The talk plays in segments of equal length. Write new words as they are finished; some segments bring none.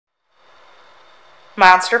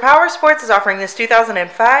Monster Powersports is offering this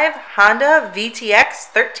 2005 Honda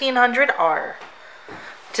VTX 1300R.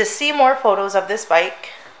 To see more photos of this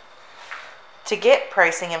bike, to get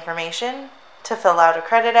pricing information, to fill out a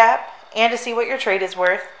credit app, and to see what your trade is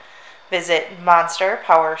worth, visit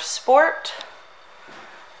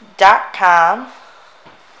monsterpowersport.com.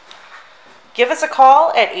 Give us a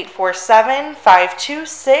call at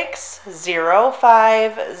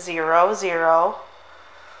 847-526-0500.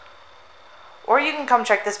 Or you can come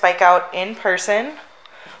check this bike out in person.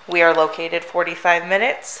 We are located 45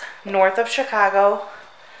 minutes north of Chicago,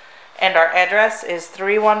 and our address is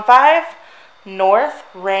 315 North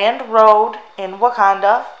Rand Road in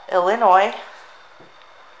Wauconda, Illinois.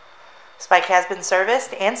 This bike has been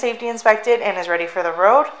serviced and safety inspected and is ready for the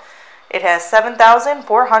road. It has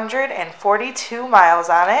 7,442 miles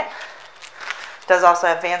on it. It does also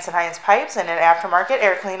have Vance & Hines pipes and an aftermarket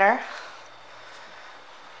air cleaner.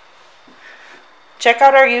 Check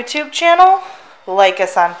out our YouTube channel, like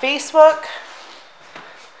us on Facebook,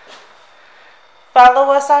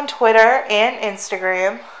 follow us on Twitter and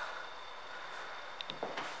Instagram.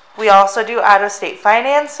 We also do out-of-state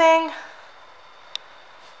financing,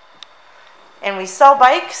 and we sell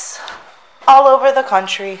bikes all over the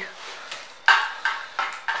country.